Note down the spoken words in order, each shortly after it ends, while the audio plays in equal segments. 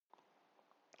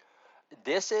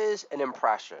This is an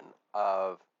impression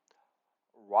of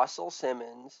Russell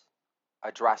Simmons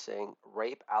addressing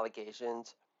rape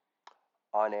allegations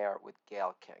on air with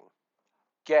Gail King.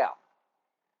 Gail,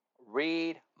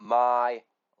 read my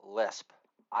lisp.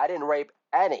 I didn't rape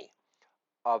any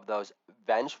of those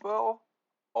vengeful,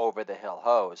 over the hill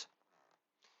hoes.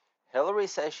 Hillary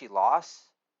says she lost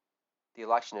the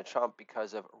election to Trump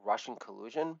because of Russian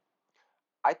collusion.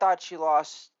 I thought she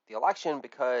lost the election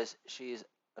because she's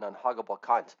an unhuggable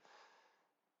cunt.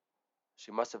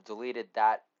 She must have deleted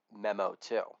that memo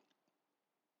too.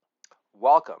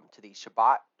 Welcome to the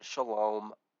Shabbat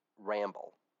Shalom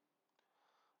Ramble.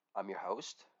 I'm your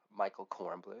host, Michael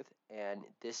Kornbluth, and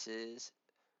this is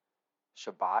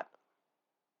Shabbat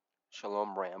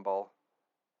Shalom Ramble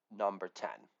number 10.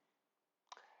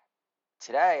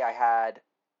 Today I had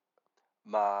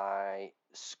my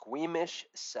squeamish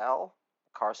cell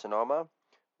carcinoma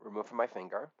removed from my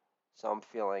finger, so I'm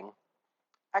feeling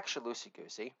extra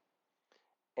loosey-goosey.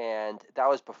 And that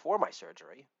was before my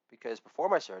surgery, because before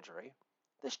my surgery,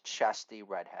 this chesty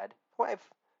redhead, who I've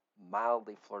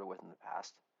mildly flirted with in the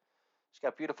past, she's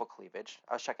got beautiful cleavage.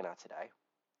 I was checking out today.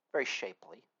 Very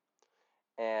shapely.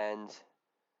 And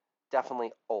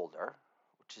definitely older,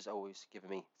 which has always given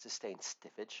me sustained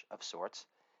stiffage of sorts.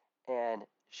 And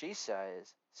she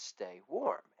says, stay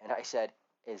warm. And I said,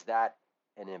 is that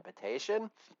an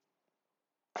invitation?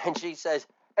 And she says,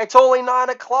 it's only 9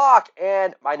 o'clock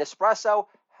and my Nespresso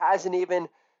hasn't even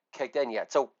kicked in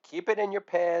yet. So keep it in your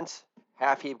pants,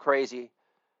 half-heap crazy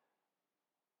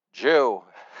Jew.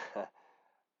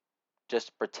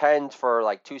 Just pretend for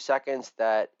like 2 seconds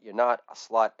that you're not a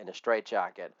slut in a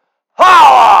straitjacket.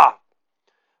 Holla!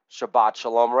 Shabbat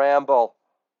Shalom Ramble.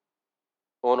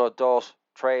 Uno, dos,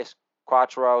 tres,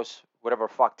 cuatros, whatever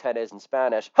fuck 10 is in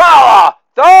Spanish. Holla!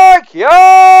 Thank you!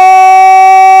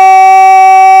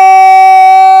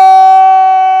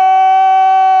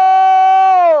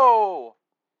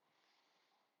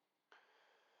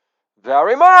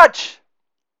 Very much.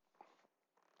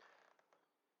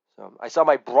 So I saw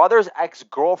my brother's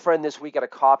ex-girlfriend this week at a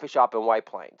coffee shop in White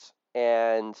Plains,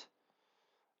 and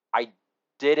I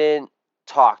didn't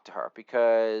talk to her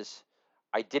because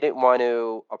I didn't want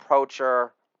to approach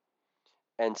her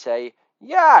and say,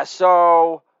 yeah,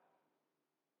 so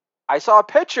I saw a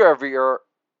picture of your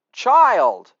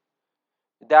child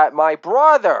that my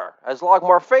brother has logged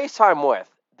more FaceTime with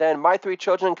than my 3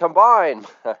 children combined.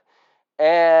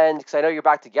 And because I know you're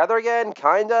back together again,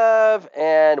 kind of.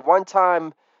 And one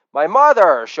time my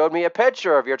mother showed me a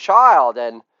picture of your child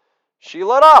and she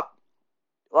lit up.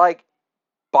 Like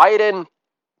Biden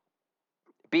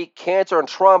beat cancer and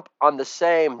Trump on the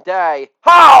same day.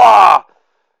 Holla!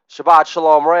 Shabbat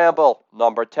Shalom Ramble,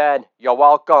 number 10. You're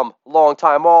welcome. Long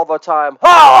time, all the time.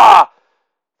 Holla!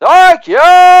 Thank you!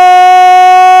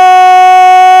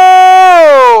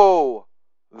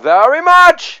 Very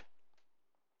much.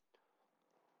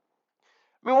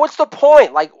 I mean, what's the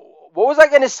point? Like, what was I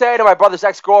going to say to my brother's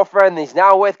ex-girlfriend he's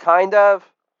now with, kind of?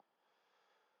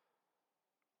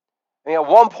 I mean, at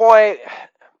one point,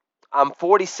 I'm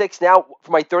 46 now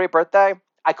for my 30th birthday.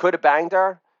 I could have banged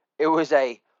her. It was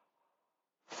a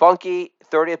funky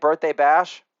 30th birthday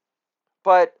bash.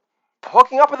 But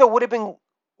hooking up with her would have been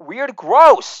weird,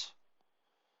 gross.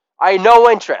 I had no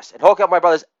interest in hooking up with my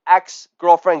brother's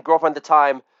ex-girlfriend at the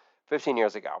time, 15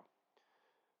 years ago.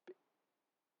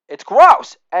 It's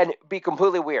gross and be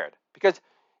completely weird because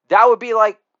that would be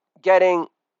like getting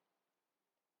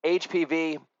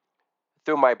HPV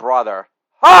through my brother.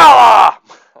 Holla!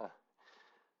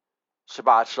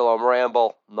 Shabbat Shalom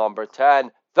Ramble, number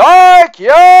 10. Thank you!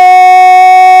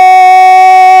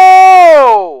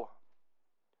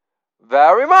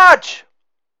 Very much.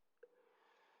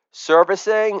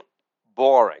 Servicing,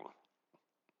 boring.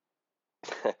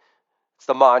 It's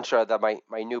the mantra that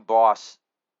my new boss,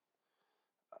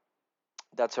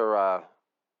 that's her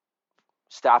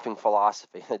staffing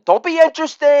philosophy. Don't be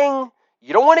interesting.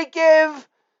 You don't want to give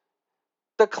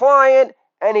the client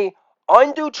any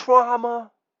undue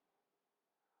trauma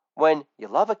when you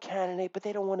love a candidate, but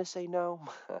they don't want to say no.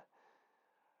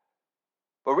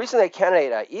 But recently, a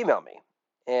candidate emailed me,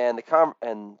 and the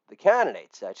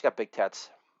candidate said, she's got big tits.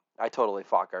 I totally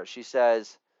fuck her. She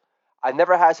says, I've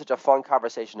never had such a fun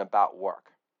conversation about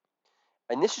work.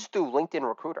 And this is through LinkedIn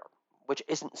Recruiter, which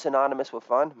isn't synonymous with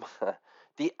fun.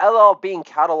 The LL Bean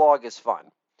catalog is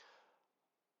fun.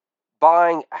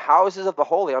 Buying Houses of the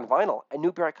Holy on vinyl at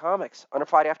Newbury Comics on a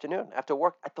Friday afternoon after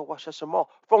work at the Westchester Mall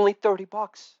for only $30.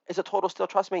 It's a total steal,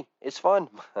 trust me. It's fun.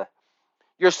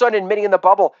 Your son admitting in the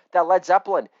bubble that Led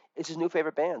Zeppelin is his new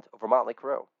favorite band over Motley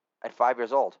Crue at 5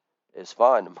 years old is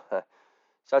fun.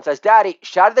 Son says, Daddy,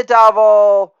 shout at the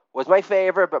devil was my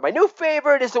favorite, but my new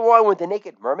favorite is the one with the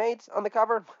naked mermaids on the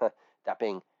cover. That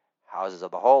being Houses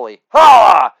of the Holy.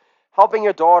 Ha! Helping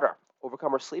your daughter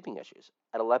overcome her sleeping issues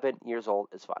at 11 years old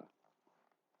is fun.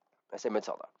 I say,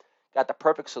 Matilda, got the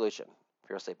perfect solution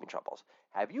for your sleeping troubles.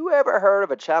 Have you ever heard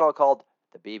of a channel called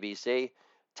the BBC?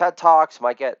 TED Talks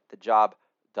might get the job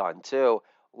done too.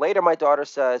 Later, my daughter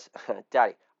says,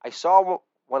 Daddy, I saw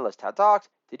one of those TED Talks.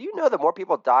 Did you know that more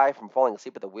people die from falling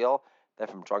asleep at the wheel than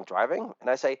from drunk driving? And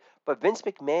I say, but Vince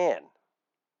McMahon,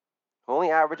 who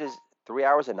only averages 3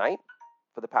 hours a night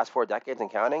for the past 4 decades and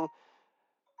counting,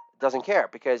 doesn't care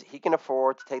because he can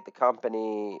afford to take the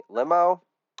company limo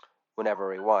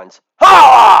whenever he wants.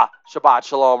 Ha! Shabbat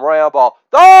Shalom Ramble.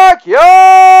 Thank you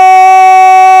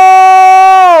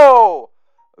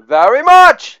very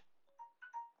much.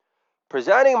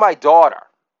 Presenting my daughter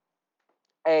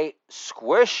a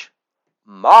Squishmallow,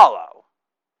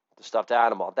 the stuffed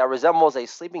animal that resembles a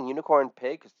sleeping unicorn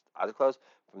pig, eyes are closed,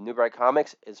 from Newbury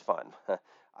Comics, is fun.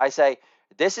 I say,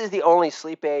 this is the only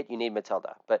sleep aid you need,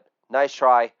 Matilda. But nice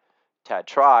try. Ted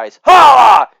tries.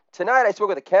 Ha! Tonight I spoke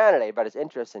with a candidate about his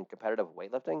interest in competitive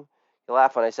weightlifting. He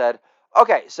laughed when I said,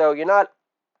 okay, so you're not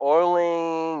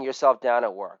oiling yourself down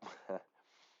at work.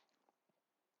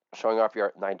 Showing off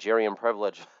your Nigerian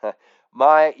privilege.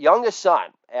 My youngest son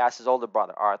asked his older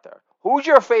brother, Arthur, who's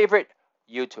your favorite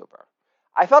YouTuber?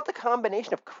 I felt the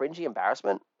combination of cringy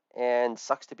embarrassment and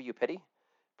sucks to be you pity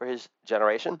for his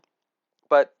generation,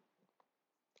 but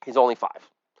he's only 5.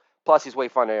 Plus, he's way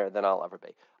funnier than I'll ever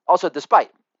be. Also,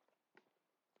 despite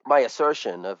my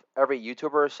assertion of every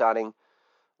YouTuber sounding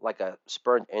like a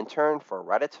spurned intern for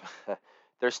Reddit,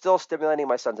 they're still stimulating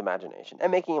my son's imagination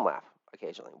and making him laugh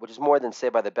occasionally, which is more than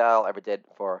Saved by the Bell ever did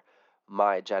for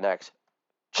my Gen X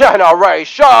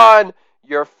generation.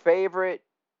 Your favorite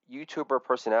YouTuber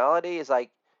personality is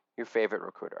like your favorite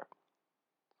recruiter.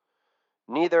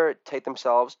 Neither take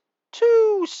themselves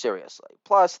too seriously.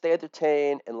 Plus, they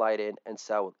entertain, enlighten, and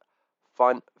sell with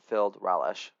fun-filled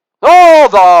relish. All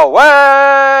the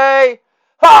way!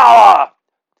 Ha!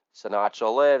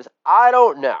 Sinatra lives. I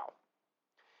don't know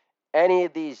any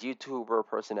of these YouTuber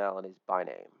personalities by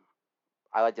name.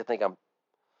 I like to think I'm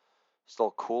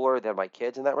still cooler than my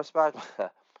kids in that respect.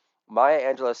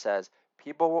 Maya Angelou says,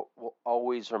 people will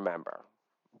always remember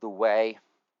the way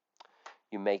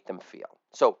you make them feel.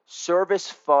 So, service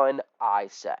fun, I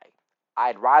say.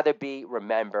 I'd rather be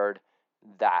remembered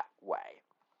that way.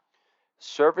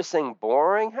 Servicing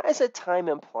boring has a time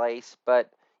and place,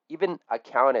 but even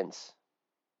accountants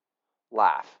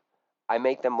laugh. I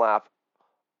make them laugh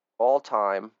all the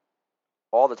time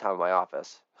in my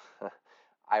office.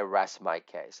 I rest my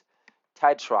case.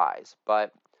 Ted tries,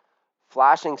 but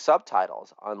flashing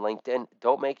subtitles on LinkedIn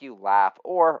don't make you laugh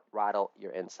or rattle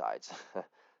your insides.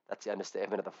 That's the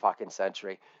understatement of the fucking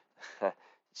century.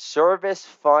 Service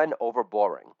fun over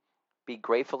boring. Be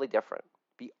gratefully different.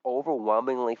 Be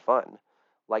overwhelmingly fun.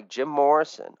 Like Jim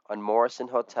Morrison on Morrison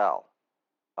Hotel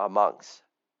amongst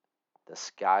the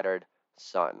scattered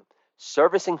sun.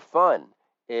 Servicing fun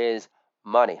is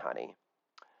money, honey.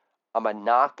 I'm a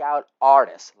knockout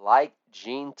artist like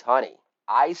Gene Tunney.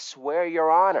 I swear,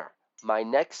 Your Honor, my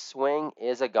next swing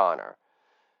is a goner.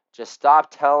 Just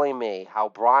stop telling me how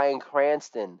Bryan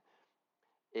Cranston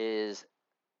is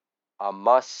a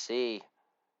must-see.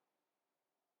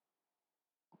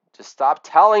 Just stop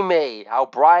telling me how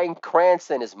Bryan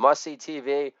Cranston is must-see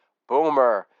TV.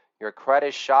 Boomer, your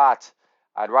credit shot.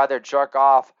 I'd rather jerk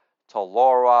off to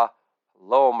Laura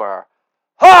Lomer.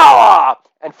 Ha!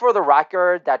 And for the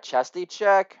record, that Chesty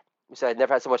chick who said I've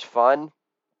never had so much fun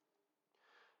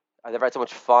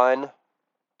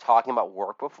talking about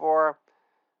work before.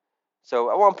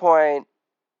 So at one point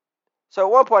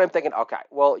I'm thinking, okay,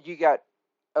 well, you got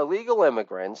illegal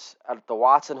immigrants at the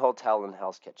Watson Hotel in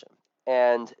Hell's Kitchen,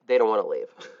 and they don't want to leave.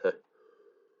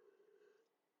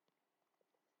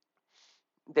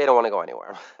 They don't want to go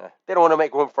anywhere. They don't want to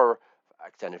make room for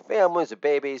extended families or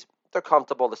babies. They're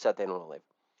comfortable. They said they don't want to leave.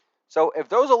 So if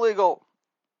those illegal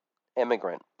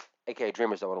immigrant, aka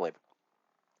dreamers, don't want to leave,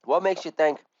 what makes you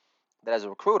think that as a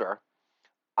recruiter,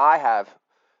 I have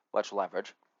much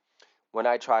leverage when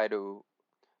I try to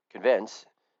convince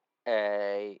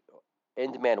a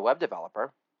in-demand web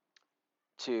developer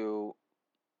to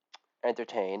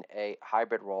entertain a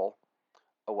hybrid role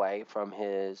away from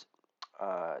his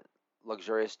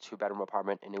luxurious 2-bedroom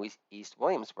apartment in East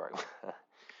Williamsburg?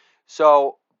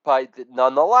 So, but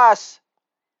nonetheless,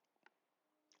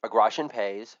 aggression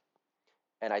pays,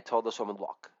 and I told this woman,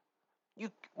 look,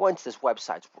 once this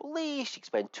website's released, you can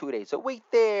spend 2 days a week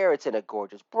there. It's in a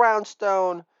gorgeous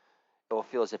brownstone. It will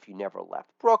feel as if you never left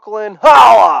Brooklyn.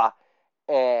 Holla!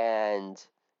 And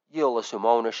You'll assume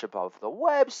ownership of the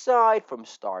website from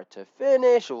start to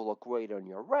finish. It will look great on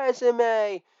your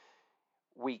resume.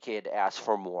 We could ask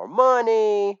for more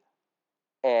money.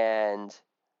 And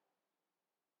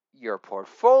your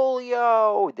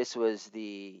portfolio. This was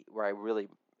where I really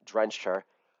drenched her.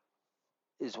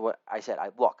 Is what I said.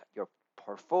 Look, your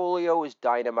portfolio is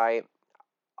dynamite.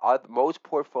 Most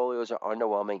portfolios are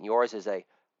underwhelming. Yours is a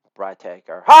breath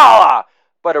taker. Holla!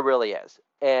 But it really is.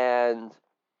 And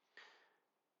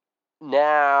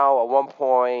now, at one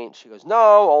point, she goes,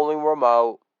 no, only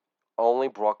remote, only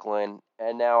Brooklyn.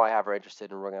 And now I have her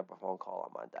interested in ringing up a phone call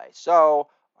on Monday. So,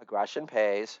 aggression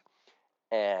pays.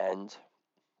 And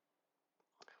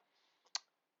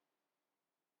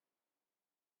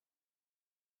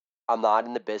I'm not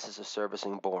in the business of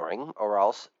servicing boring, or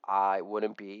else I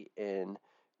wouldn't be in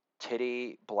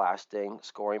titty blasting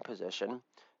scoring position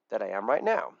that I am right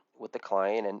now with the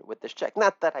client and with this check.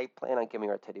 Not that I plan on giving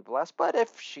her a titty blast, but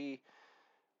if she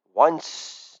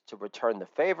wants to return the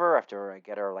favor after I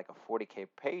get her like a 40K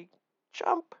pay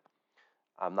jump,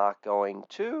 I'm not going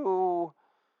to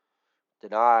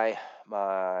deny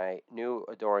my new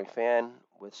adoring fan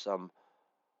with some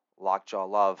lockjaw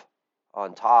love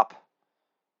on top,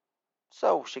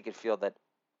 so she could feel that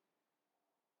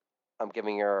I'm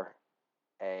giving her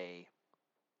a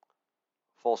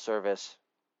full service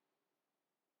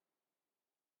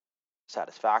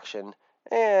satisfaction,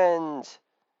 and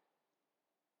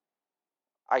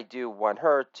I do want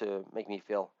her to make me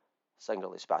feel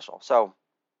singularly special. So,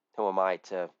 who am I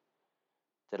to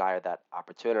deny her that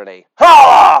opportunity?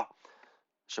 Ha!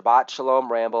 Shabbat Shalom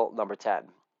Ramble number 10.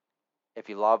 If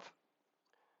you love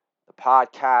the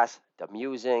podcast, the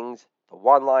musings, the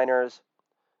one-liners,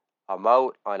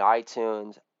 emote on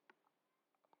iTunes,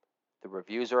 the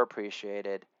reviews are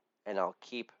appreciated, and I'll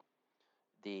keep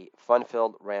the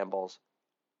fun-filled rambles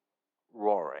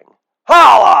roaring.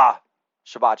 Holla!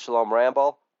 Shabbat Shalom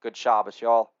Ramble. Good Shabbos,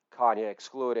 y'all. Kanye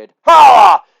excluded.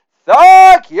 Holla!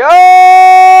 Thank you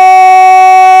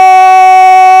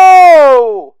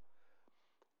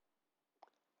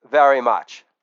very much.